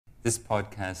This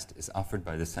podcast is offered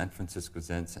by the San Francisco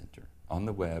Zen Center on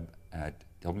the web at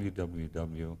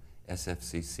www.sfcc.org.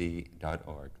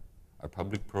 Our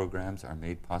public programs are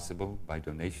made possible by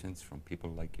donations from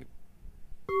people like you.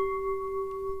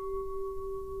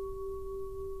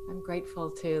 I'm grateful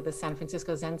to the San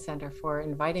Francisco Zen Center for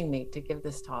inviting me to give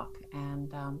this talk, and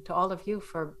to all of you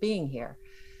for being here.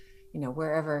 You know,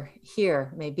 wherever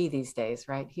here may be these days,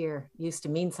 right? Here used to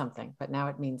mean something, but now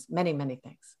it means many, many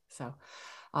things. So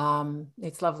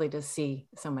it's lovely to see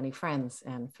so many friends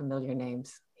and familiar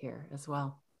names here as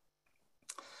well.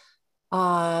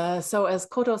 So as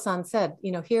Koto-san said,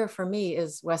 you know, here for me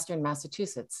is Western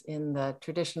Massachusetts, in the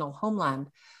traditional homeland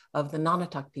of the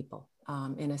Nonotuck people,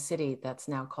 in a city that's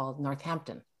now called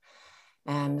Northampton.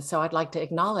 And so I'd like to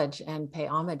acknowledge and pay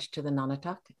homage to the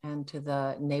Nonotuck and to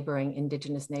the neighboring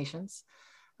indigenous nations,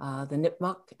 the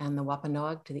Nipmuc and the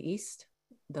Wampanoag to the east,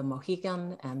 the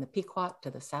Mohegan and the Pequot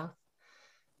to the south,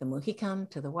 the Mohican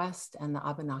to the west, and the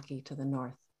Abenaki to the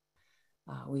north.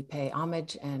 We pay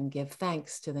homage and give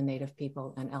thanks to the Native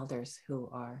people and elders who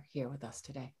are here with us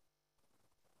today.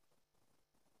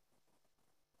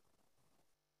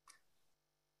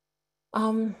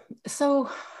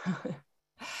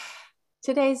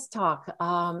 Today's talk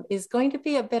is going to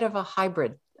be a bit of a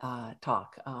hybrid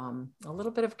talk, a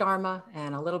little bit of dharma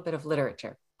and a little bit of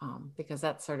literature, because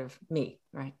that's sort of me,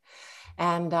 right?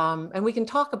 And we can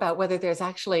talk about whether there's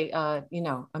actually, you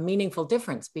know, a meaningful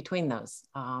difference between those,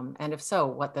 and if so,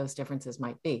 what those differences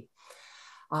might be.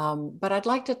 But I'd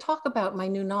like to talk about my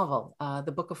new novel,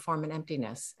 The Book of Form and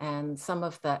Emptiness, and some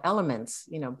of the elements,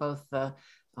 you know, both the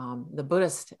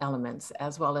Buddhist elements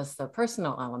as well as the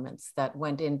personal elements that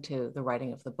went into the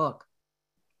writing of the book.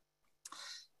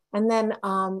 And then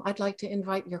I'd like to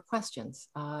invite your questions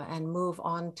and move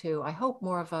on to, I hope,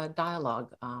 more of a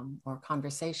dialogue or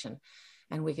conversation.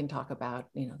 And we can talk about,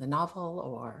 you know, the novel,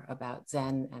 or about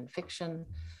Zen and fiction,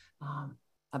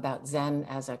 about Zen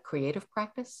as a creative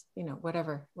practice, you know,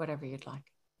 whatever you'd like.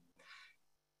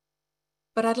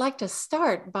 But I'd like to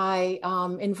start by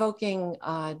invoking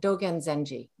Dogen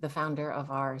Zenji, the founder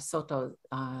of our Soto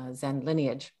Zen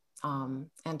lineage, and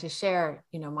to share,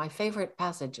 you know, my favorite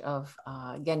passage of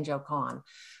Genjo Koan,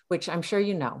 which I'm sure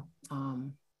you know.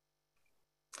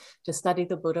 To study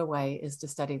the Buddha way is to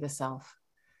study the self.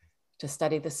 To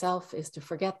study the self is to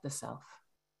forget the self.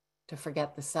 To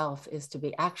forget the self is to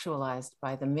be actualized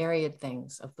by the myriad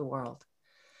things of the world.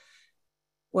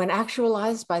 When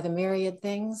actualized by the myriad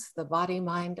things, the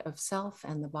body-mind of self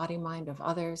and the body-mind of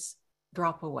others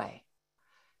drop away,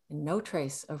 and no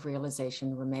trace of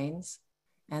realization remains,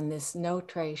 and this no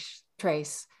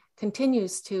trace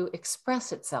continues to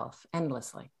express itself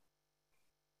endlessly.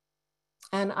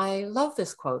 And I love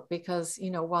this quote because,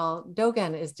 you know, while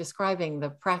Dogen is describing the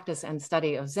practice and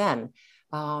study of Zen,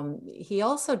 he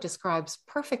also describes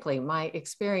perfectly my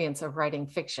experience of writing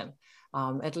fiction.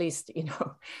 At least, you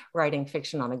know, writing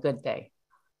fiction on a good day.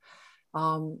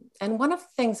 And one of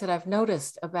the things that I've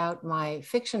noticed about my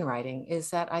fiction writing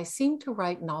is that I seem to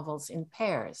write novels in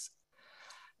pairs.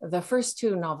 The first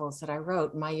two novels that I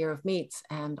wrote, My Year of Meats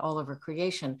and All Over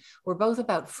Creation, were both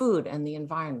about food and the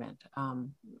environment.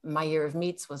 My Year of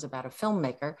Meats was about a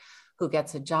filmmaker who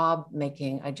gets a job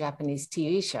making a Japanese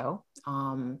TV show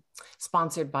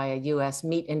sponsored by a US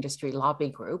meat industry lobby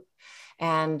group.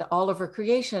 And All Over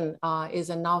Creation is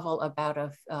a novel about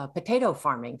a potato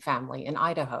farming family in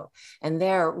Idaho and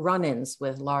their run-ins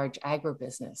with large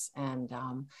agribusiness and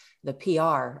the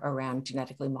PR around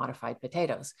genetically modified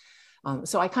potatoes.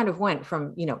 So I kind of went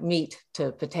from, you know, meat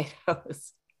to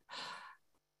potatoes.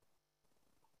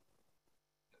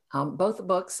 Both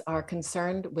books are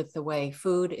concerned with the way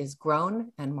food is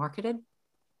grown and marketed.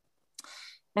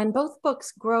 And both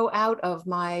books grow out of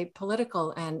my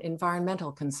political and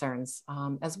environmental concerns,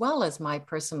 as well as my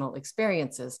personal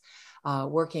experiences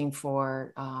working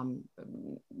for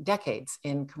decades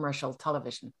in commercial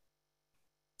television.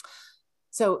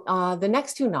 So the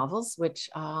next two novels, which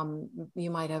you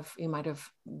might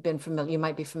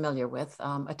be familiar with,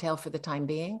 A Tale for the Time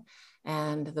Being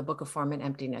and The Book of Form and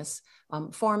Emptiness,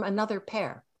 form another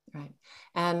pair, right?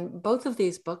 And both of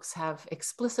these books have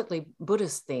explicitly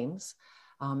Buddhist themes.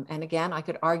 And again, I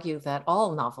could argue that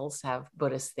all novels have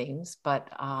Buddhist themes, but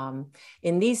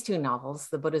in these two novels,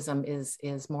 the Buddhism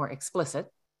is more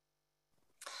explicit.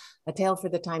 A Tale for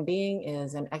the Time Being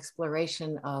is an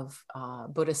exploration of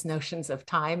Buddhist notions of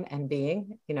time and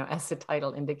being, you know, as the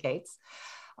title indicates.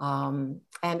 And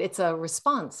it's a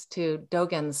response to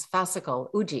Dogen's fascicle,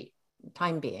 Uji,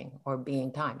 time being, or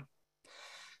being time.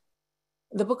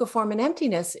 The Book of Form and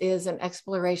Emptiness is an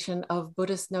exploration of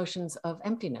Buddhist notions of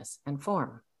emptiness and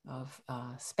form, of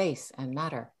space and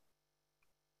matter.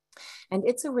 And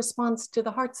it's a response to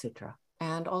the Heart Sutra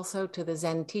and also to the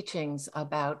Zen teachings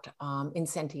about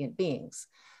insentient beings.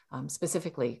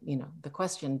 Specifically, the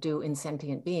question, do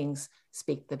insentient beings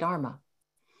speak the Dharma?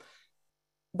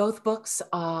 Both books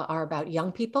are about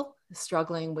young people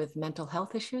struggling with mental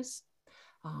health issues.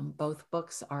 Both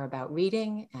books are about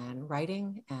reading and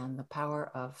writing and the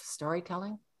power of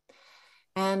storytelling.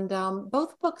 And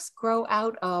both books grow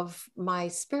out of my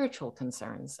spiritual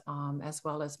concerns as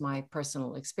well as my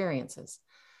personal experiences.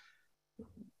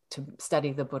 To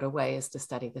study the Buddha way is to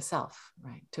study the self,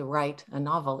 right? To write a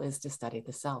novel is to study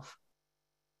the self.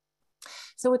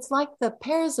 So it's like the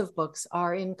pairs of books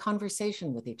are in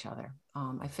conversation with each other.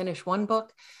 I finished one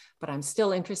book, but I'm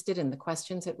still interested in the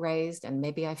questions it raised, and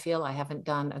maybe I feel I haven't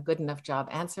done a good enough job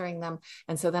answering them.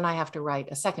 And so then I have to write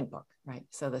a second book, right?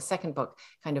 So the second book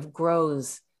kind of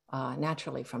grows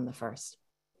naturally from the first.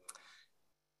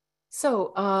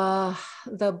 So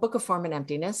the Book of Form and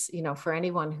Emptiness, for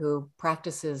anyone who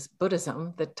practices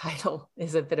Buddhism, the title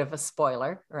is a bit of a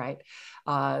spoiler, right?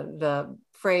 The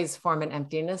phrase form and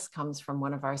emptiness comes from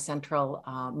one of our central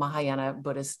Mahayana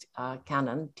Buddhist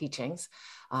canon teachings,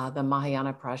 the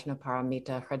Mahayana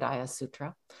Prajnaparamita Hridaya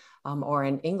Sutra, or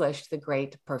in English, the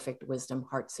Great Perfect Wisdom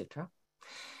Heart Sutra.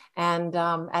 And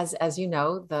as you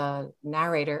know, the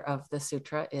narrator of the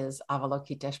sutra is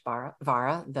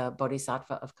Avalokiteshvara, the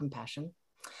Bodhisattva of compassion.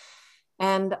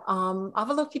 And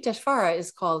Avalokiteshvara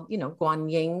is called,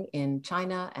 Guanyin in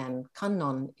China and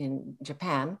Kannon in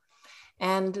Japan.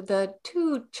 And the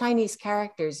two Chinese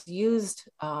characters used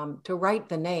to write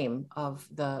the name of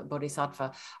the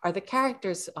Bodhisattva are the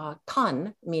characters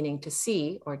kan, meaning to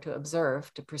see or to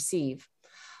observe, to perceive,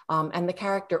 and the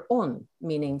character on,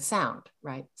 meaning sound,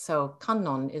 right? So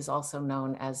Kannon is also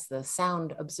known as the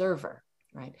sound observer,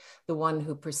 right? The one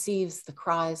who perceives the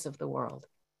cries of the world.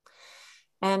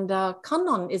 And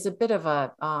Kannon is a bit of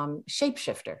a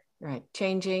shapeshifter, right?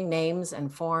 Changing names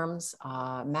and forms,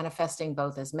 manifesting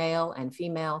both as male and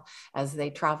female as they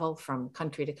travel from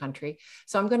country to country.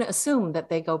 So I'm going to assume that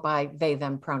they go by they,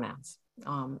 them pronouns,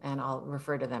 and I'll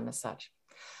refer to them as such.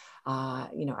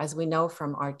 As we know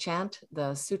from our chant,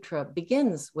 the sutra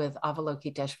begins with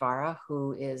Avalokiteshvara,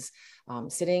 who is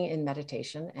sitting in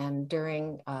meditation and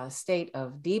during a state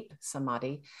of deep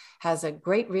samadhi has a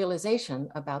great realization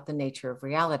about the nature of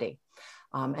reality.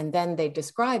 And then they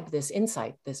describe this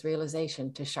insight, this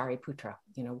realization to Shariputra,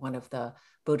 one of the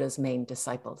Buddha's main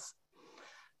disciples.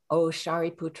 O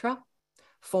Shariputra,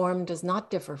 form does not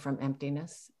differ from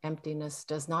emptiness. Emptiness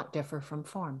does not differ from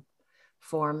form.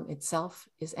 Form itself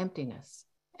is emptiness.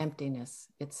 Emptiness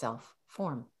itself,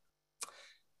 form.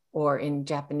 Or in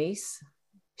Japanese,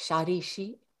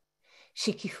 sharishi,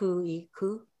 shikifu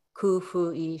ku,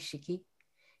 kufu shiki,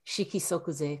 shiki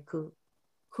sokuze ku,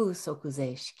 ku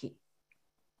sokuze shiki.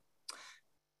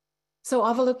 So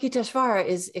Avalokiteshvara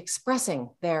is expressing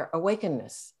their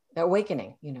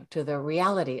awakening, to the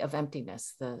reality of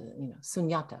emptiness, the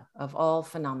sunyata of all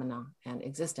phenomena and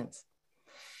existence.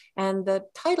 And the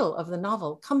title of the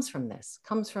novel comes from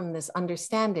this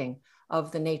understanding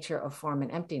of the nature of form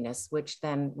and emptiness, which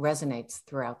then resonates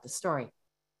throughout the story.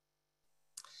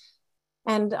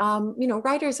 And,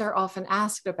 writers are often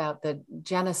asked about the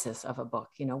genesis of a book,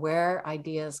 where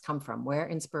ideas come from, where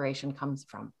inspiration comes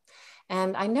from.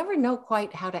 And I never know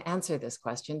quite how to answer this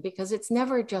question because it's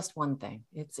never just one thing.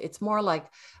 It's more like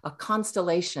a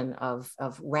constellation of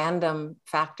random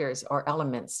factors or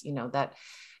elements, that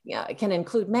it can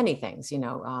include many things,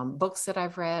 books that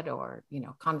I've read or,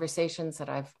 conversations that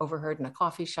I've overheard in a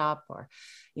coffee shop or,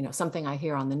 something I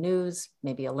hear on the news,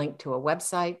 maybe a link to a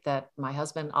website that my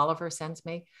husband, Oliver, sends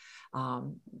me.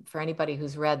 For anybody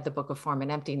who's read the Book of Form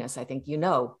and Emptiness, I think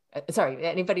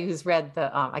anybody who's read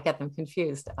I get them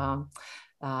confused,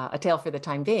 A Tale for the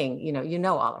Time Being, you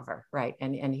know Oliver, right?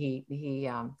 And he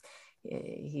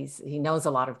knows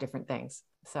a lot of different things.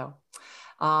 So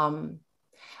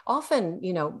often,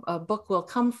 a book will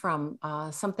come from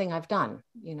something I've done,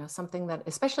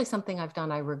 especially something I've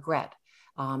done I regret.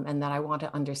 And that I want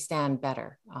to understand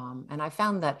better. And I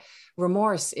found that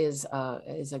remorse is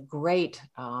a great,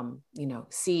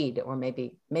 seed, or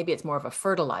maybe it's more of a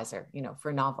fertilizer,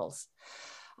 for novels.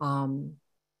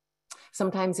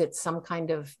 Sometimes it's some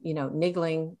kind of,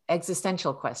 niggling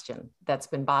existential question that's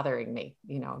been bothering me,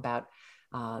 about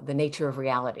the nature of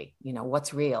reality,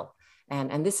 what's real.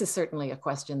 And this is certainly a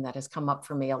question that has come up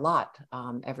for me a lot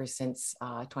ever since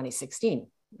 2016,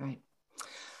 right?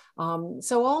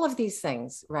 So all of these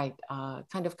things, right,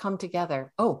 kind of come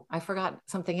together. Oh, I forgot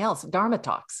something else, Dharma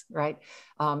talks, right?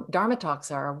 Dharma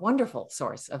talks are a wonderful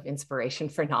source of inspiration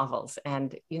for novels.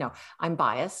 And, you know, I'm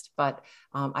biased, but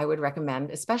I would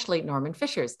recommend especially Norman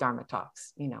Fischer's Dharma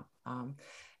talks, you know.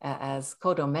 As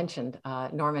Kodo mentioned,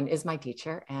 Norman is my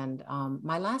teacher, and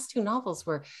my last two novels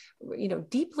were, you know,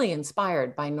 deeply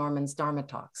inspired by Norman's Dharma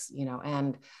talks, you know,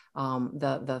 and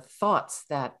the thoughts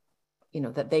that, you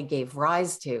know, that they gave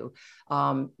rise to,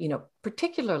 you know,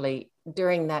 particularly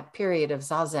during that period of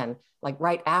Zazen, like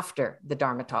right after the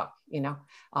Dharma talk, you know,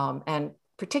 and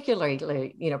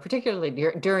particularly, you know, particularly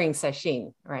during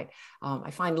Sesshin, right?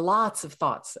 I find lots of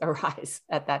thoughts arise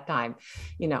at that time,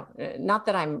 you know, not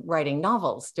that I'm writing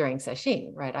novels during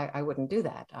Sesshin, right? I wouldn't do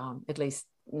that, at least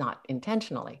not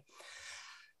intentionally,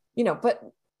 you know, but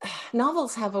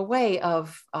novels have a way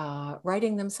of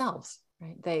writing themselves,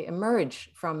 right? They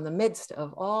emerge from the midst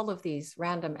of all of these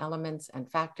random elements and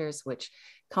factors which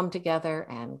come together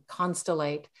and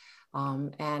constellate.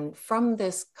 And from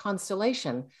this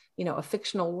constellation, you know, a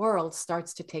fictional world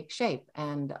starts to take shape,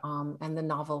 and the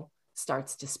novel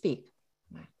starts to speak.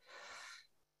 Right?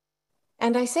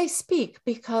 And I say speak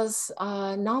because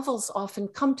novels often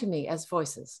come to me as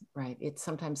voices, right? It's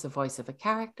sometimes the voice of a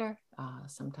character,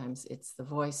 sometimes it's the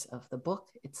voice of the book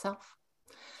itself.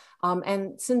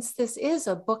 And since this is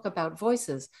a book about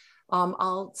voices,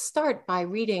 I'll start by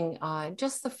reading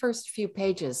just the first few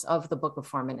pages of the Book of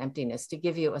Form and Emptiness to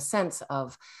give you a sense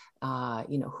of,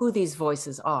 you know, who these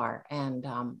voices are and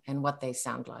what they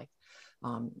sound like.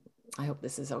 I hope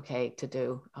this is okay to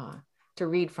do, to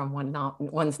read from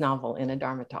one's novel in a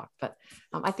Dharma talk, but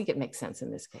I think it makes sense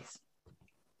in this case.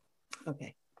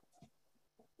 Okay.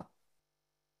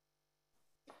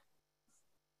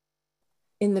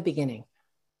 In the beginning.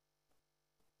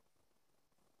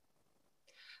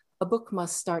 A book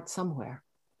must start somewhere.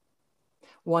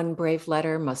 One brave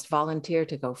letter must volunteer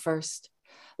to go first,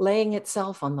 laying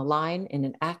itself on the line in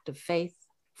an act of faith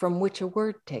from which a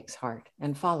word takes heart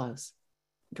and follows,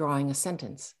 drawing a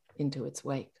sentence into its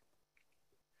wake.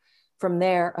 From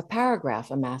there, a paragraph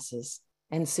amasses,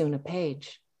 and soon a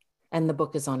page, and the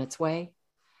book is on its way,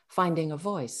 finding a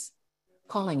voice,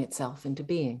 calling itself into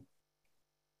being.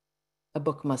 A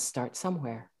book must start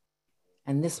somewhere,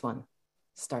 and this one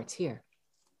starts here.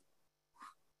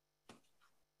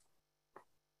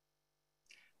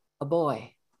 A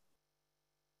boy.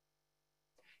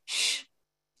 Shh,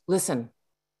 listen.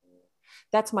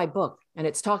 That's my book, and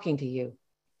it's talking to you.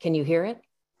 Can you hear it?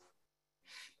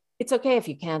 It's okay if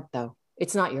you can't, though.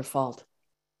 It's not your fault.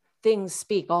 Things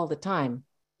speak all the time,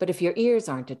 but if your ears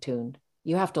aren't attuned,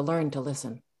 you have to learn to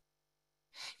listen.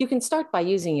 You can start by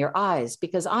using your eyes,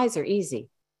 because eyes are easy.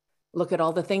 Look at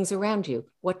all the things around you.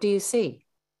 What do you see?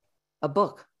 A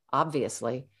book,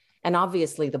 obviously, and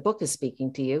obviously the book is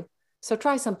speaking to you. So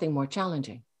try something more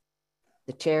challenging.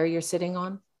 The chair you're sitting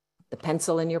on, the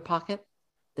pencil in your pocket,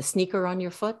 the sneaker on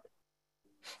your foot.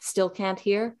 Still can't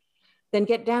hear? Then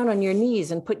get down on your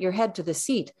knees and put your head to the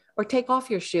seat, or take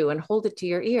off your shoe and hold it to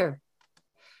your ear.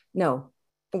 No,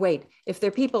 wait, if there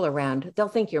are people around, they'll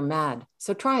think you're mad,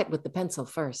 so try it with the pencil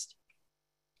first.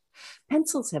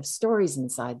 Pencils have stories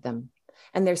inside them,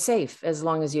 and they're safe as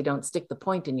long as you don't stick the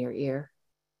point in your ear.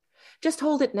 Just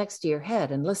hold it next to your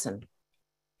head and listen.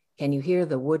 Can you hear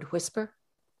the wood whisper,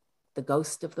 the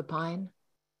ghost of the pine,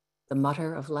 the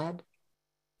mutter of lead?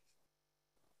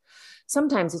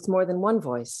 Sometimes it's more than one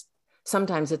voice.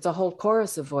 Sometimes it's a whole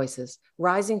chorus of voices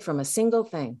rising from a single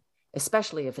thing,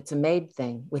 especially if it's a made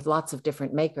thing with lots of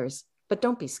different makers, but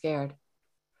don't be scared.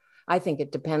 I think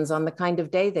it depends on the kind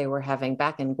of day they were having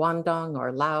back in Guangdong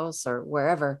or Laos or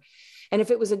wherever. And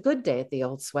if it was a good day at the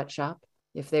old sweatshop,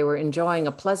 if they were enjoying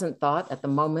a pleasant thought at the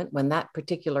moment when that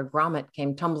particular grommet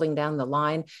came tumbling down the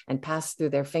line and passed through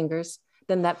their fingers,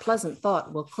 then that pleasant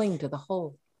thought will cling to the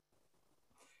whole.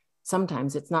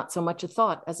 Sometimes it's not so much a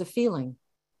thought as a feeling,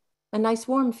 a nice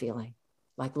warm feeling,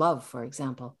 like love, for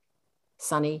example,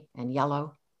 sunny and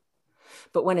yellow.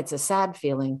 But when it's a sad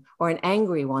feeling or an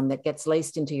angry one that gets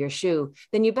laced into your shoe,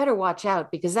 then you better watch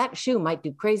out, because that shoe might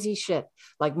do crazy shit,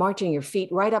 like marching your feet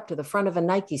right up to the front of a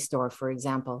Nike store, for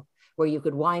example, where you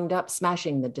could wind up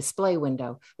smashing the display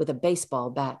window with a baseball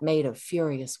bat made of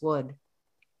furious wood.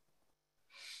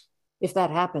 If that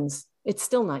happens, it's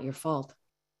still not your fault.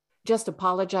 Just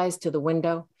apologize to the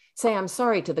window, say I'm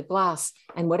sorry to the glass,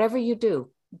 and whatever you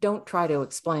do, don't try to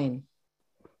explain.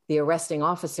 The arresting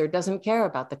officer doesn't care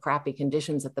about the crappy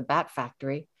conditions at the bat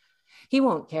factory. He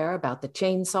won't care about the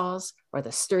chainsaws or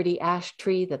the sturdy ash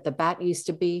tree that the bat used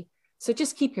to be, so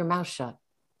just keep your mouth shut.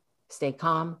 Stay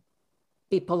calm.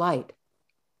 Be polite.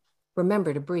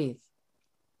 Remember to breathe.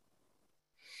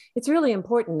 It's really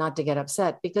important not to get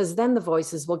upset because then the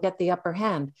voices will get the upper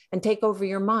hand and take over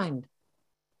your mind.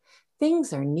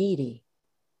 Things are needy.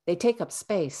 They take up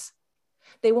space.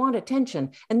 They want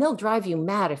attention and they'll drive you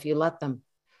mad if you let them.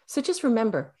 So just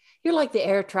remember, you're like the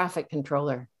air traffic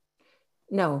controller.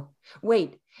 No,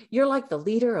 wait, you're like the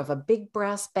leader of a big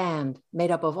brass band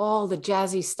made up of all the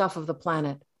jazzy stuff of the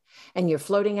planet. And you're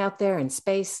floating out there in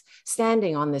space,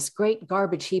 standing on this great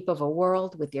garbage heap of a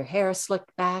world with your hair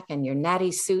slicked back and your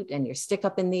natty suit and your stick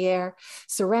up in the air,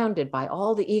 surrounded by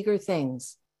all the eager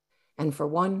things. And for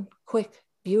one quick,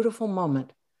 beautiful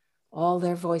moment, all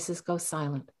their voices go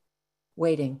silent,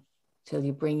 waiting till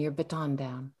you bring your baton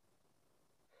down.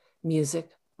 Music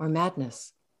or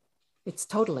madness, it's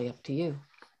totally up to you.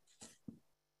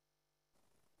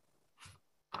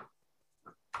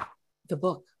 The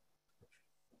book.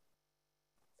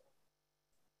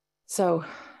 So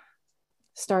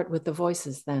start with the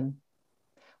voices then.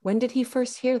 When did he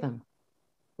first hear them?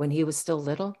 When he was still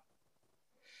little?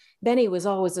 Benny was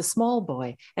always a small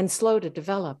boy and slow to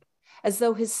develop, as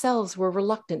though his cells were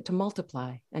reluctant to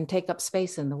multiply and take up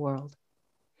space in the world.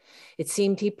 It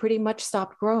seemed he pretty much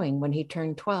stopped growing when he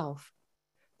turned 12,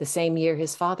 the same year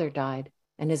his father died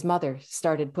and his mother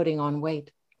started putting on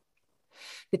weight.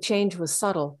 The change was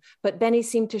subtle, but Benny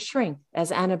seemed to shrink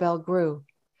as Annabelle grew,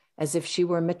 as if she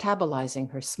were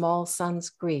metabolizing her small son's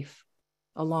grief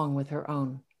along with her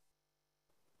own.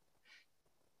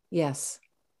 Yes,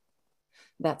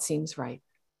 that seems right.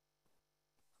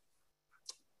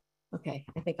 Okay,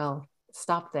 I think I'll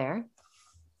stop there.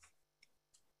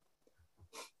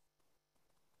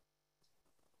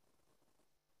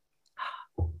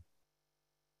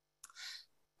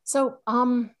 So,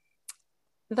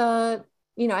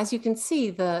 as you can see,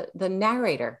 the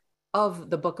narrator of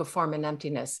the Book of Form and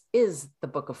Emptiness is the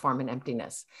Book of Form and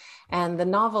Emptiness. And the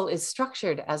novel is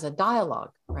structured as a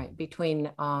dialogue, right, between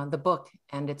the book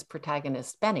and its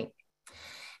protagonist, Benny.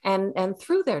 And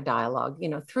through their dialogue,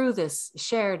 through this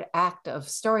shared act of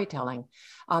storytelling,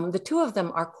 the two of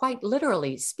them are quite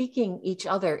literally speaking each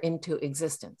other into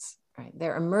existence, right?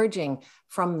 They're emerging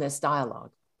from this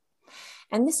dialogue.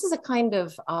 And this is a kind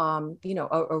of,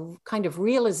 a kind of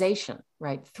realization,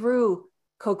 right, through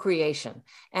co-creation.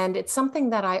 And it's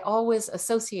something that I always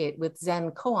associate with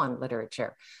Zen koan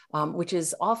literature, which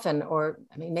is often, or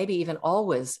maybe even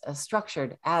always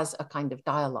structured as a kind of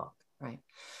dialogue, right?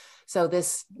 So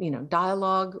this,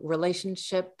 dialogue,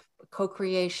 relationship,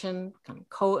 co-creation, kind of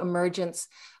co-emergence,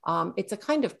 it's a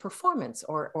kind of performance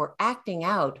or acting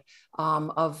out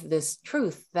of this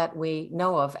truth that we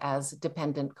know of as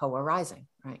dependent co-arising,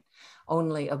 right?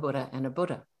 Only a Buddha and a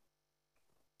Buddha.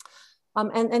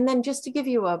 And then just to give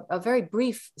you a very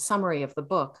brief summary of the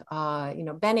book,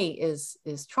 Benny is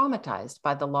traumatized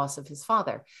by the loss of his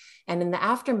father. And in the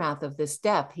aftermath of this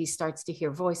death, he starts to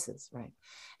hear voices, right?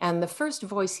 And the first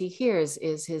voice he hears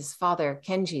is his father,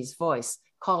 Kenji's voice,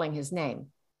 calling his name.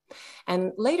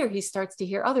 And later he starts to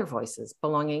hear other voices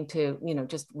belonging to,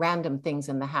 just random things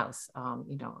in the house, a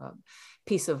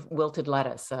piece of wilted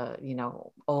lettuce,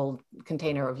 old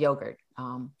container of yogurt,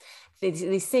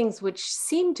 these things which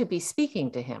seem to be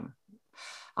speaking to him.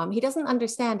 He doesn't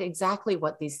understand exactly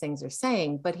what these things are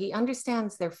saying, but he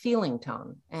understands their feeling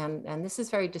tone. And this is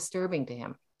very disturbing to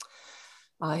him.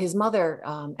 His mother,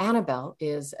 Annabelle,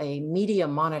 is a media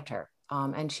monitor.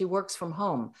 And she works from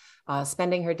home,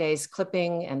 spending her days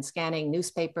clipping and scanning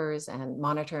newspapers and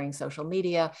monitoring social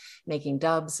media, making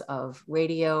dubs of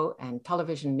radio and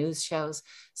television news shows.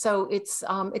 So it's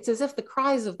as if the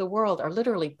cries of the world are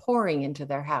literally pouring into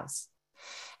their house.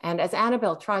 And as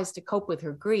Annabelle tries to cope with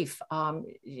her grief,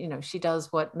 she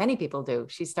does what many people do.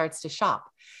 She starts to shop.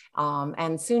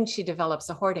 And soon she develops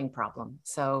a hoarding problem.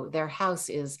 So their house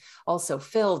is also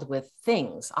filled with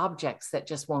things, objects that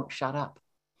just won't shut up.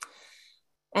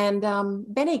 And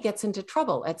Benny gets into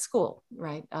trouble at school,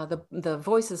 right? The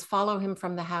voices follow him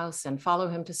from the house and follow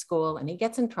him to school, and he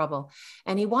gets in trouble.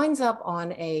 And he winds up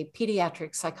on a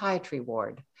pediatric psychiatry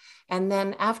ward. And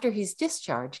then after he's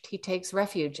discharged, he takes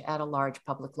refuge at a large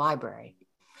public library.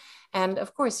 And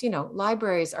of course,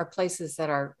 libraries are places that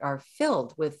are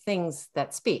filled with things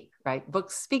that speak, right?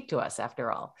 Books speak to us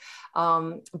after all.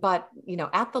 But,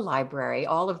 at the library,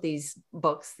 all of these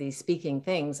books, these speaking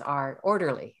things are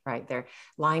orderly, right? They're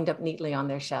lined up neatly on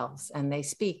their shelves and they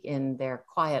speak in their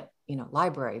quiet,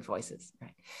 library voices,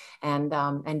 right?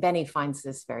 And Benny finds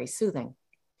this very soothing.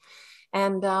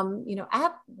 And,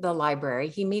 at the library,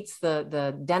 he meets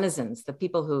the denizens, the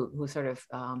people who sort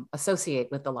of associate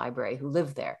with the library, who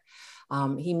live there.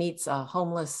 He meets a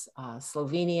homeless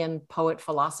Slovenian poet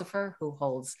philosopher who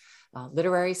holds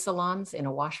literary salons in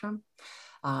a washroom.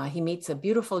 He meets a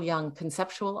beautiful young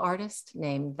conceptual artist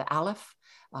named the Aleph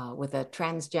with a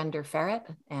transgender ferret,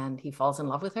 and he falls in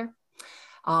love with her.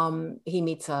 He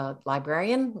meets a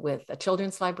librarian, with a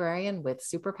children's librarian with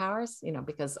superpowers, you know,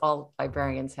 because all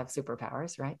librarians have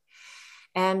superpowers, right?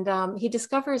 And he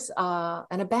discovers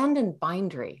an abandoned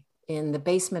bindery in the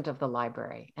basement of the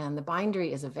library. And the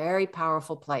bindery is a very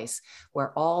powerful place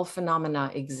where all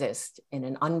phenomena exist in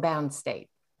an unbound state,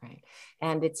 right?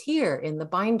 And it's here in the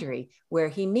bindery where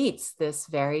he meets this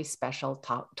very special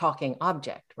talking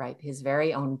object, right? His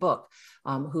very own book,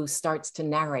 who starts to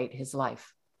narrate his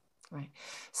life, right?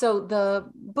 So the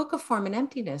Book of Form and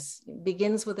Emptiness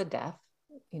begins with a death,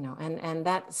 you know, and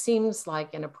that seems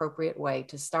like an appropriate way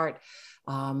to start,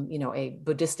 you know, a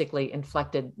Buddhistically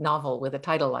inflected novel with a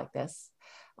title like this.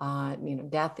 You know,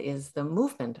 death is the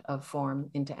movement of form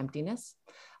into emptiness.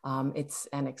 It's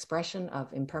an expression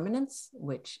of impermanence,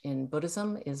 which in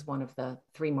Buddhism is one of the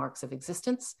 3 marks of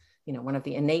existence, you know, one of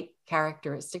the innate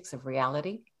characteristics of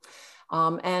reality.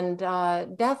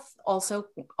 Death also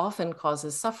often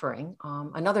causes suffering,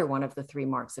 another one of the 3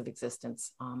 marks of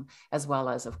existence, as well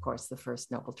as, of course, the first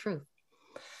noble truth.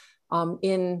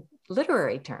 In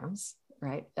literary terms,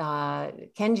 right,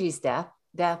 Kenji's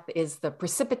death is the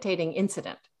precipitating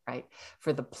incident, right,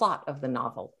 for the plot of the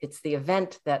novel. It's the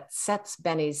event that sets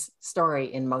Benny's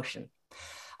story in motion.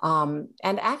 And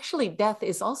actually, death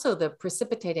is also the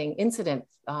precipitating incident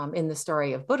in the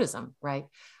story of Buddhism, right?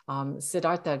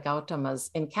 Siddhartha Gautama's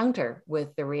encounter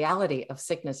with the reality of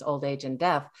sickness, old age, and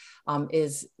death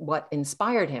is what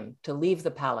inspired him to leave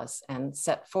the palace and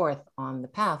set forth on the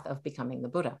path of becoming the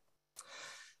Buddha.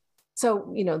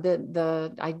 So, you know,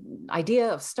 the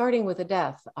idea of starting with a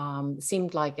death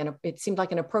seemed like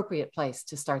an appropriate place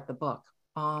to start the book.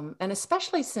 And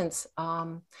especially since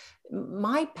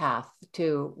my path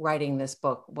to writing this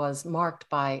book was marked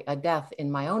by a death in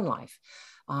my own life.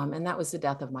 And that was the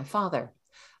death of my father.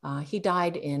 He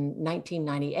died in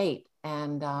 1998.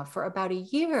 And for about a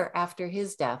year after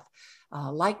his death,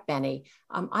 like Benny,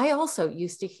 I also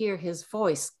used to hear his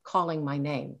voice calling my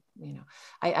name. You know,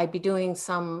 I'd be doing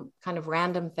some kind of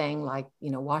random thing like,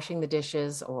 you know, washing the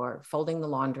dishes or folding the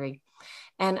laundry.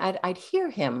 And I'd hear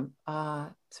him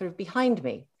sort of behind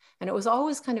me. And it was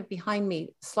always kind of behind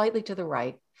me, slightly to the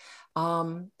right.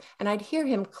 And I'd hear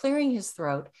him clearing his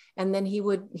throat, and then he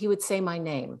would say my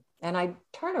name. And I'd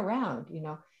turn around, you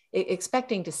know,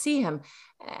 expecting to see him,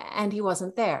 and he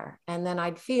wasn't there. And then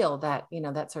I'd feel that, you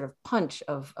know, that sort of punch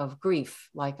of grief,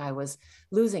 like I was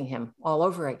losing him all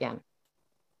over again.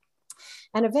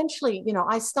 And eventually, you know,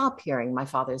 I stopped hearing my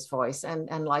father's voice,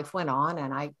 and life went on,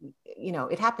 and you know,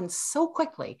 it happened so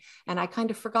quickly, and I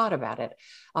kind of forgot about it.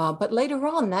 But later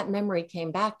on, that memory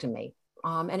came back to me.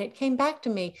 And it came back to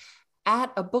me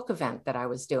at a book event that I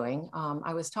was doing.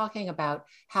 I was talking about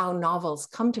how novels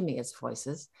come to me as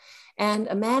voices. And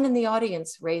a man in the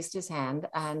audience raised his hand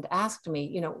and asked me,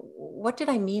 you know, what did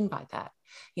I mean by that?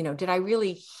 You know, did I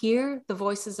really hear the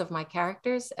voices of my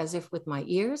characters as if with my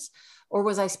ears, or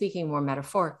was I speaking more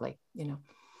metaphorically, you know?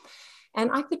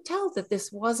 And I could tell that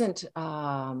this wasn't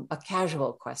a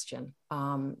casual question.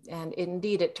 And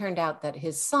indeed, it turned out that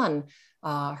his son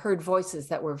heard voices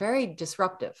that were very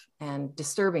disruptive and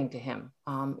disturbing to him,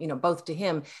 you know, both to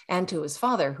him and to his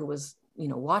father, who was, you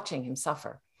know, watching him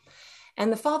suffer. And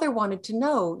the father wanted to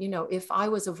know, you know, if I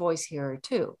was a voice hearer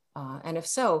too. And if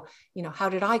so, you know, how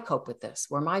did I cope with this?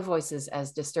 Were my voices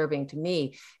as disturbing to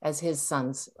me as his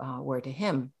sons were to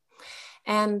him?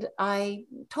 And I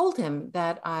told him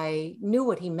that I knew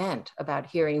what he meant about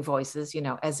hearing voices, you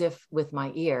know, as if with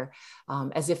my ear,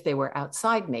 as if they were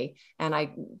outside me. And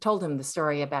I told him the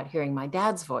story about hearing my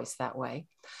dad's voice that way.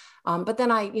 But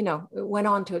then I, you know, went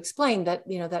on to explain that,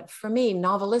 you know, that for me,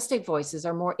 novelistic voices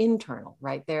are more internal,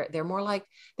 right? They're more like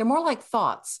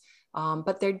thoughts.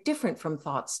 But they're different from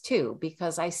thoughts too,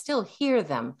 because I still hear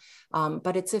them,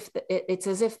 but it's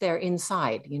as if they're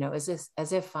inside, you know,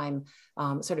 as if I'm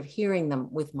sort of hearing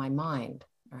them with my mind,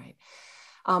 right?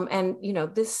 And you know,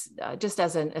 this just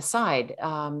as an aside,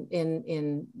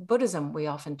 in Buddhism, we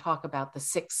often talk about the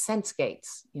 6 sense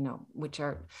gates, you know, which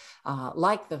are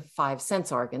like the 5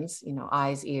 sense organs, you know,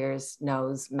 eyes, ears,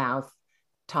 nose, mouth,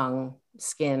 tongue,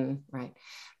 skin, right?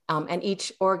 And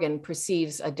each organ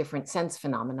perceives a different sense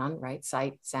phenomenon, right?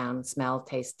 Sight, sound, smell,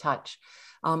 taste, touch.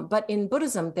 But in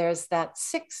Buddhism, there's that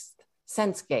 6th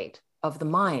sense gate of the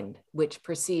mind, which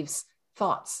perceives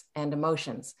thoughts and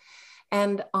emotions.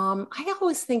 And I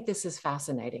always think this is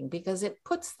fascinating because it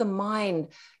puts the mind,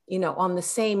 you know, on the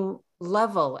same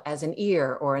level as an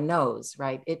ear or a nose,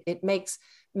 right? It makes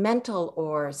mental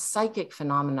or psychic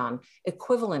phenomenon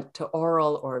equivalent to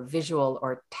oral or visual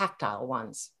or tactile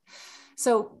ones.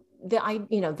 So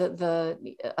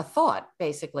a thought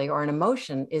basically, or an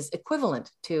emotion, is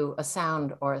equivalent to a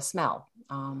sound or a smell.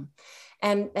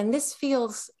 And this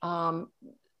feels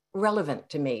relevant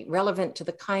to me, relevant to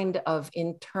the kind of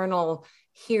internal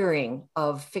hearing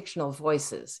of fictional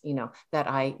voices, that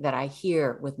I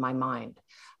hear with my mind.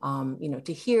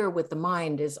 To hear with the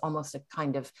mind is almost a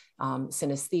kind of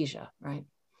synesthesia, right?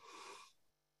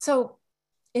 So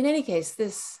in any case,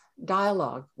 this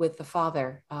dialogue with the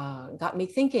father got me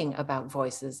thinking about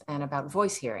voices and about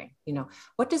voice hearing.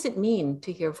 What does it mean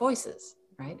to hear voices,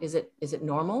 right? Is it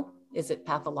normal? Is it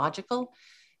pathological?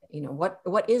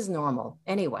 What is normal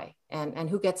anyway? And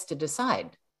who gets to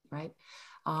decide, right?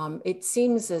 It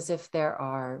seems as if there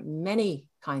are many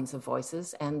kinds of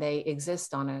voices, and they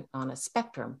exist on a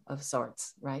spectrum of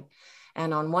sorts, right?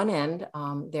 And on one end,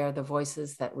 there are the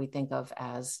voices that we think of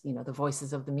as, the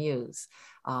voices of the muse,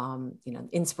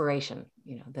 inspiration,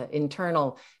 the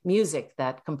internal music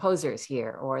that composers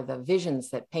hear, or the visions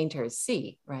that painters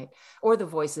see, right? Or the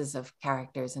voices of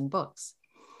characters in books.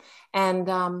 And,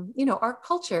 our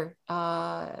culture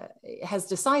has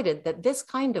decided that this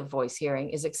kind of voice hearing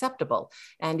is acceptable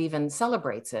and even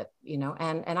celebrates it,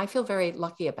 and I feel very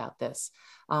lucky about this.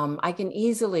 I can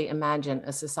easily imagine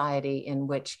a society in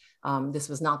which this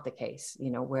was not the case,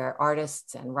 where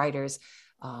artists and writers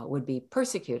would be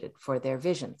persecuted for their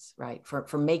visions, right?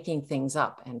 For making things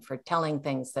up and for telling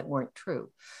things that weren't true.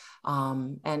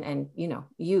 And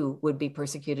you would be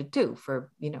persecuted too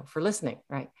for listening,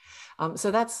 right?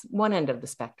 So that's one end of the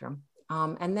spectrum.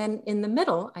 And then in the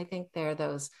middle, I think there are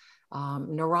those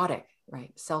neurotic,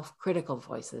 right, self-critical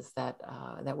voices that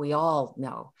we all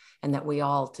know and that we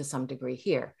all to some degree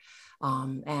hear.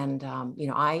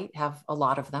 I have a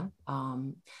lot of them.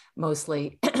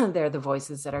 Mostly they're the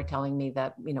voices that are telling me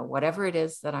that, whatever it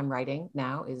is that I'm writing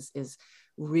now is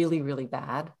really, really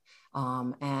bad.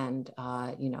 No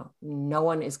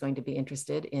one is going to be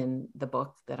interested in the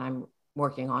book that I'm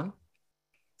working on,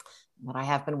 that I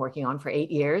have been working on for 8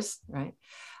 years, right?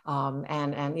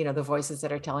 The voices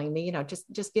that are telling me,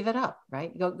 just give it up,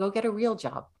 right? Go get a real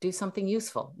job, do something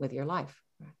useful with your life.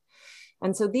 Right?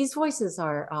 And so these voices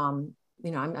are, I'm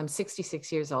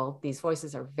 66 years old. These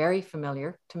voices are very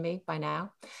familiar to me by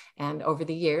now. And over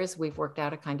the years, we've worked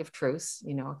out a kind of truce,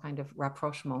 a kind of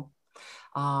rapprochement.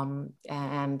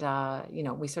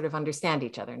 We sort of understand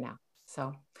each other now.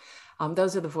 So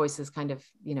those are the voices kind of,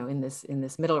 in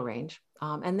this middle range.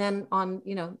 And then on,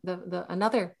 the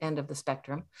another end of the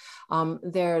spectrum,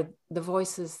 they're the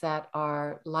voices that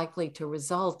are likely to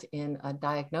result in a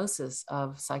diagnosis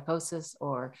of psychosis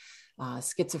or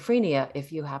schizophrenia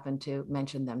if you happen to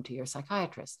mention them to your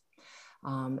psychiatrist.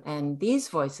 And these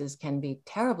voices can be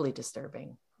terribly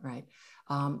disturbing, right?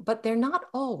 But they're not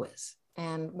always.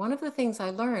 And one of the things I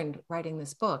learned writing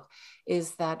this book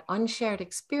is that unshared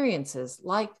experiences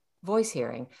like voice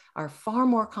hearing are far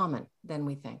more common than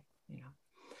we think.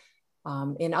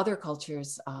 In other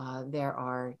cultures, there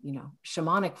are,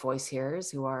 shamanic voice hearers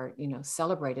who are,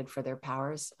 celebrated for their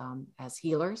powers as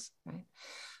healers, right?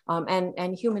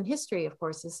 And human history, of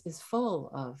course, is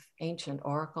full of ancient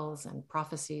oracles and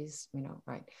prophecies,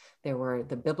 right? There were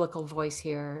the biblical voice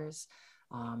hearers.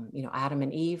 Adam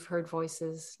and Eve heard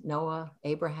voices, Noah,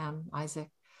 Abraham, Isaac,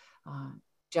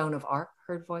 Joan of Arc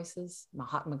heard voices,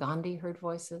 Mahatma Gandhi heard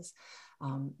voices.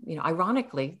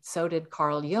 Ironically, so did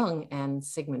Carl Jung and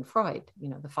Sigmund Freud,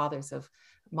 the fathers of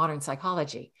modern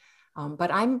psychology.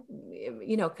 But I'm,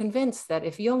 convinced that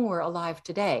if Jung were alive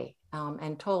today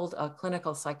and told a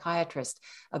clinical psychiatrist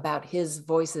about his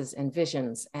voices and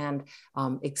visions and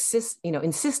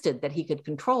insisted that he could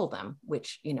control them,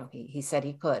 which, he said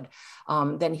he could,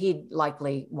 then he'd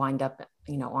likely wind up,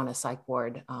 on a psych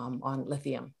ward on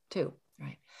lithium too,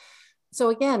 right? So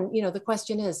again, the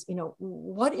question is,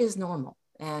 what is normal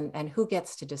and who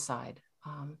gets to decide?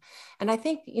 And I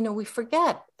think, we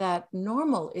forget that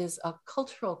normal is a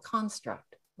cultural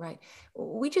construct, right?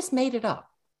 We just made it up.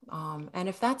 And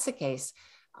if that's the case,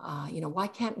 why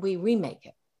can't we remake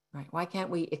it, right? Why can't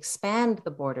we expand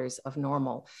the borders of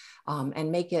normal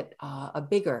and make it a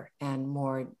bigger and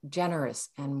more generous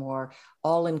and more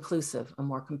all-inclusive, a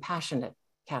more compassionate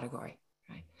category,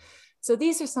 right? So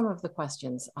these are some of the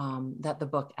questions that the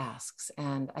book asks.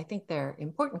 And I think they're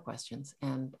important questions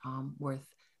and worth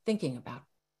thinking about.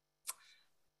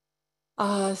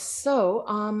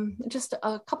 Just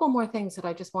a couple more things that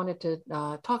I just wanted to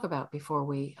talk about before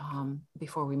we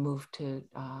move to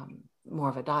more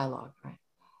of a dialogue, right?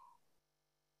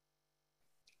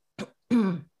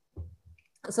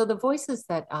 So the voices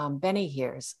that Benny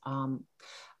hears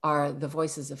are the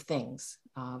voices of things,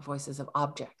 voices of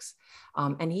objects.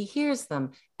 And he hears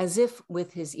them as if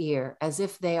with his ear, as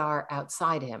if they are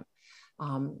outside him,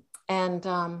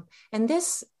 And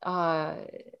this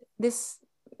this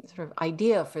sort of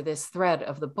idea for this thread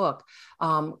of the book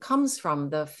comes from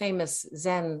the famous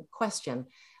Zen question,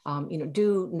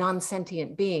 do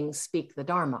non-sentient beings speak the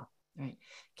Dharma? Right?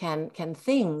 Can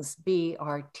things be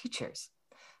our teachers?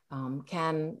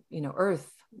 Can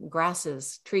earth,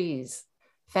 grasses, trees,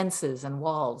 fences and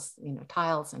walls,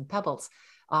 tiles and pebbles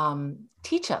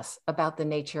teach us about the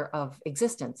nature of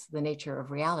existence, the nature of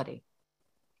reality?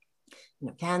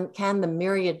 Can the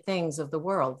myriad things of the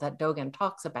world that Dogen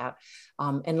talks about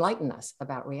enlighten us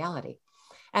about reality?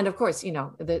 And of course,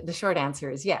 the short answer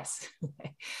is yes.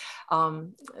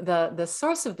 The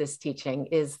source of this teaching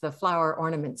is the Flower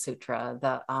Ornament Sutra,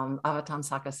 the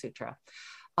Avatamsaka Sutra.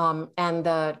 And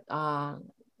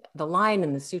the line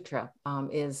in the sutra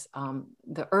is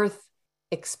the earth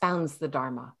expounds the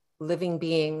Dharma. Living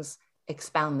beings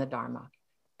expound the Dharma.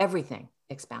 Everything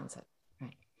expounds it.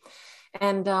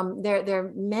 And there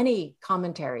are many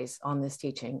commentaries on this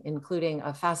teaching, including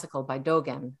a fascicle by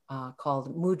Dogen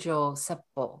called Mujo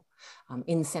Seppo,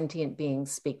 Insentient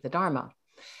Beings Speak the Dharma.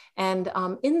 And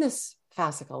in this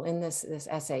fascicle, in this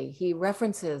essay, he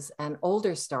references an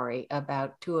older story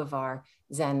about two of our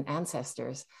Zen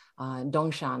ancestors,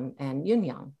 Dongshan and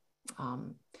Yunyang,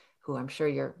 who I'm sure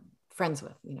you're friends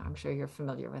with, I'm sure you're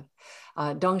familiar with.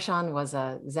 Dongshan was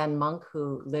a Zen monk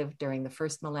who lived during the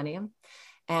first millennium.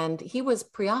 And he was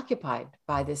preoccupied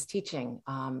by this teaching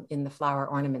in the Flower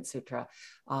Ornament Sutra,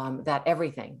 that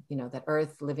everything, that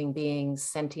earth, living beings,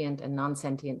 sentient and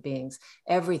non-sentient beings,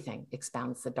 everything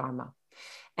expounds the Dharma.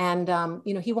 And,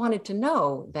 he wanted to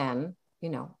know then,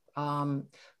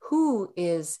 who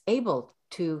is able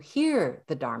to hear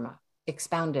the Dharma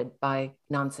expounded by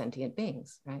non-sentient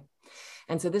beings, right?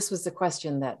 And so this was the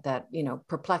question that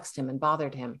perplexed him and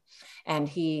bothered him. And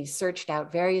he searched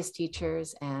out various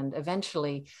teachers, and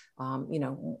eventually,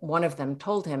 one of them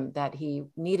told him that he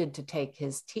needed to take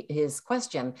his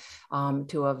question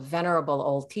to a venerable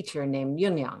old teacher named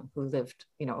Yunyang, who lived,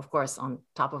 of course, on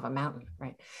top of a mountain,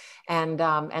 right? And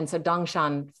so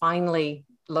Dongshan finally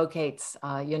locates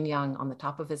Yunyang on the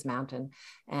top of his mountain,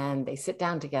 and they sit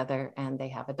down together and they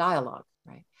have a dialogue,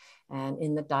 right? And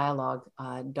in the dialogue,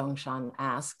 Dongshan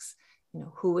asks,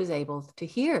 who is able to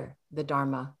hear the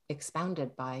Dharma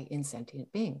expounded by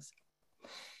insentient beings?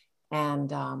 And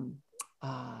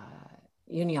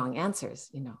Yunyang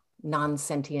answers,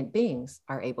 non-sentient beings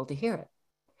are able to hear it.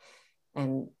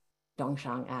 And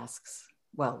Dongshan asks,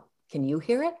 well, can you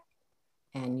hear it?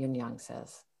 And Yunyang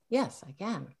says, yes, I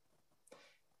can.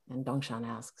 And Dongshan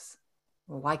asks,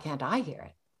 well, why can't I hear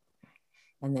it?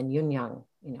 And then Yunyang,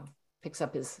 picks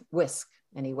up his whisk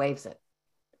and he waves it.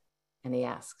 And he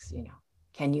asks,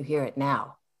 can you hear it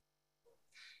now?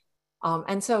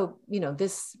 And so,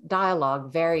 this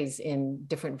dialogue varies in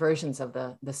different versions of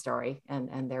the story,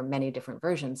 and there are many different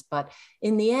versions. But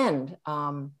in the end,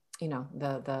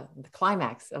 the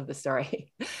climax of the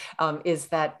story is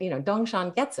that,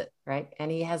 Dongshan gets it, right? And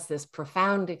he has this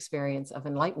profound experience of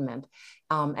enlightenment,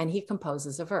 and he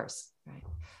composes a verse, right?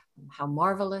 How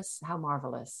marvelous, how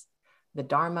marvelous. The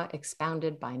Dharma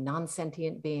expounded by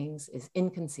non-sentient beings is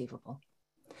inconceivable.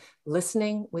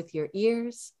 Listening with your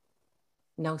ears,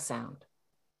 no sound.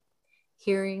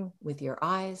 Hearing with your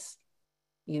eyes,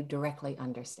 you directly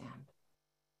understand.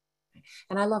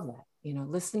 And I love that,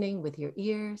 listening with your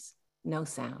ears, no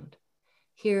sound.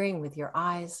 Hearing with your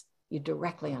eyes, you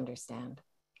directly understand.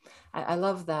 I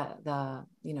love that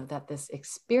that this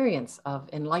experience of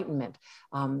enlightenment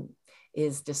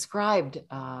is described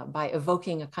by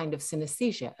evoking a kind of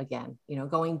synesthesia again,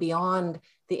 going beyond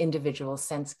the individual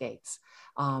sense gates.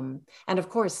 And of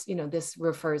course, this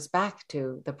refers back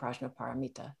to the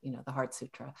Prajnaparamita, the Heart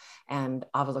Sutra, and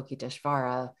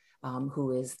Avalokiteshvara,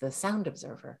 who is the sound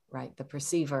observer, right? The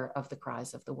perceiver of the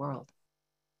cries of the world.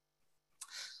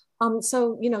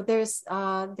 So, there's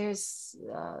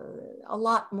a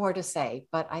lot more to say,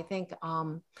 but I think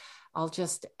I'll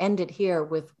just end it here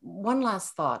with one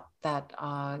last thought that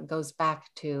goes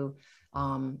back to,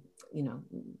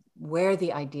 where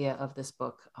the idea of this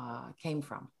book came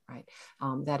from, right?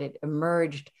 That it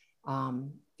emerged,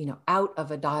 out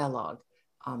of a dialogue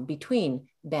between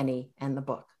Benny and the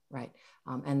book, right?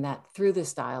 And that through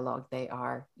this dialogue, they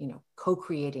are,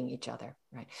 co-creating each other,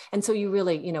 right? And so you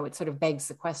really, it sort of begs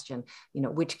the question,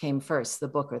 which came first, the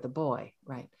book or the boy,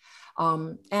 right?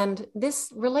 And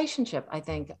this relationship, I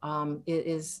think,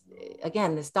 is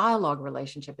again, this dialogue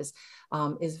relationship is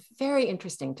very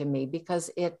interesting to me because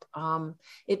it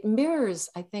mirrors,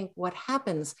 I think, what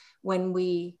happens when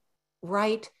we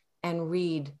write and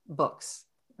read books,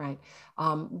 right?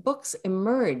 Books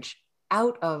emerge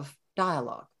out of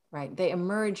dialogue, right? They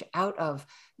emerge out of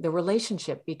the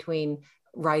relationship between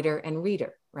writer and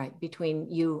reader, right? Between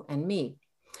you and me.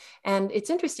 And it's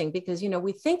interesting because,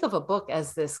 we think of a book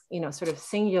as this, sort of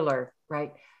singular,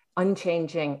 right?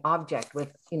 Unchanging object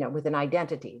with, with an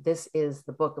identity. This is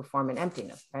the book of form and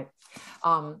emptiness, right?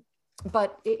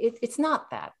 But it's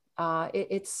not that.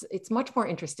 It's much more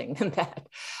interesting than that.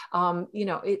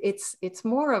 It's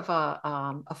more of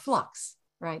a flux,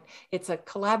 right? It's a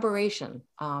collaboration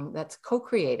that's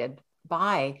co-created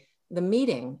by the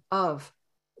meeting of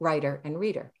writer and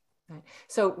reader. Right?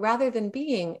 So rather than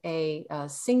being a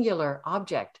singular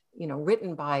object,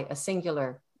 written by a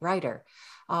singular writer,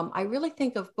 I really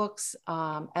think of books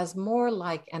as more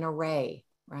like an array,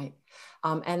 right?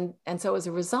 And so as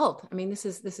a result, I mean, this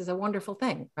is a wonderful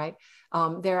thing, right?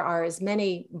 There are as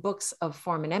many books of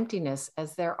form and emptiness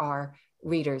as there are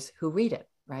readers who read it,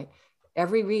 right?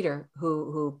 Every reader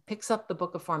who picks up the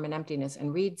book of form and emptiness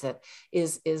and reads it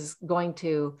is going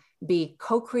to be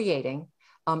co-creating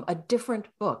a different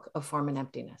book of form and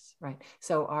emptiness, right?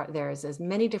 So there's as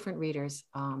many different readers,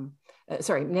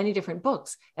 many different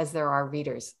books as there are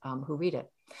readers who read it.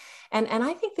 And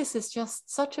I think this is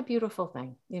just such a beautiful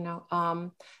thing,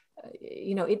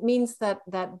 it means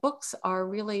that books are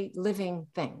really living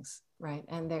things, right?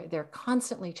 And they're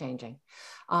constantly changing.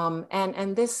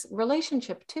 And this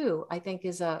relationship too, I think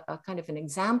is a kind of an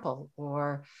example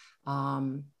or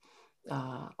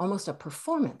almost a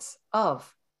performance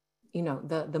of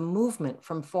the movement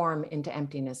from form into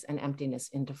emptiness and emptiness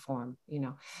into form.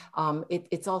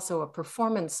 It's also a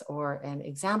performance or an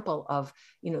example of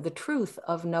the truth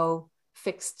of no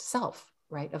fixed self,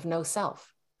 right? Of no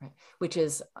self, right? Which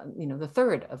is the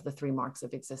third of the three marks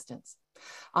of existence.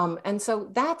 And so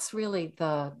that's really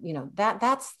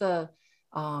that's the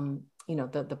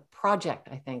the project,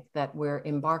 I think, that we're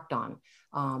embarked on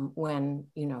when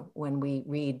we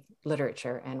read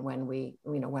literature and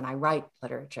when I write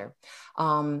literature.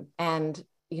 I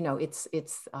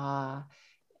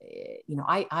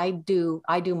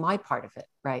do my part of it,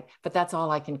 right? But that's all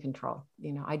I can control.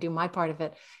 I do my part of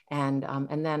it,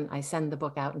 and then I send the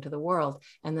book out into the world,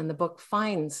 and then the book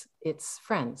finds its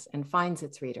friends and finds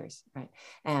its readers, right?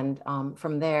 And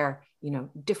from there,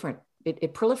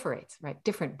 it proliferates, right?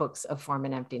 Different books of form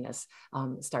and emptiness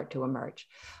start to emerge,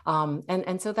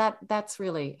 and so that's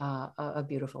really a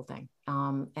beautiful thing.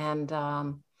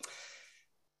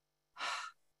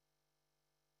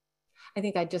 I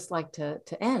think I'd just like to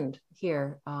end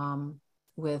here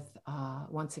with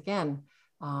once again,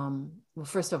 well,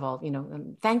 first of all,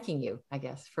 thanking you, I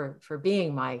guess, for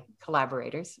being my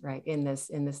collaborators, right, in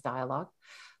this dialogue,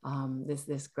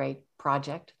 this great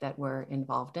project that we're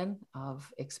involved in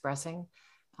of expressing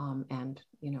and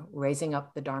raising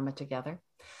up the Dharma together.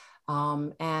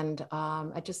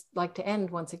 I'd just like to end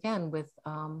once again with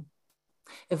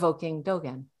evoking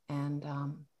Dogen and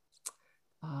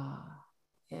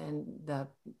the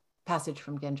passage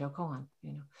from Genjo Koan,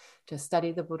 to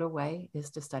study the Buddha way is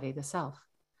to study the self.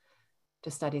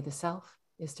 To study the self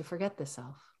is to forget the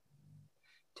self.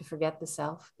 To forget the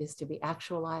self is to be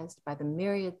actualized by the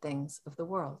myriad things of the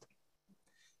world.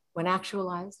 When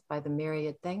actualized by the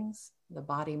myriad things, the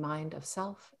body-mind of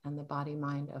self and the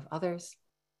body-mind of others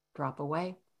drop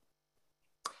away.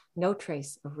 No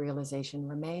trace of realization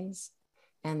remains,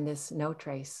 and this no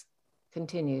trace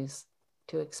continues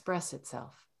to express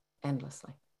itself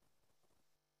endlessly.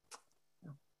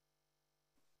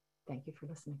 Thank you for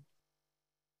listening.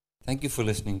 Thank you for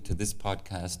listening to this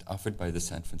podcast offered by the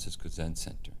San Francisco Zen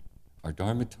Center. Our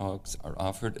Dharma talks are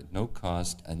offered at no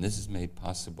cost, and this is made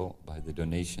possible by the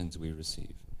donations we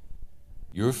receive.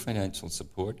 Your financial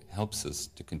support helps us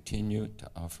to continue to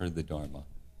offer the Dharma.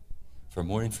 For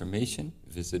more information,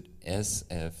 visit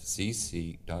sfcc.org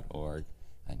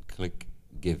and click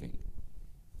Giving.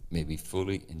 May we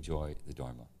fully enjoy the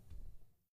Dharma.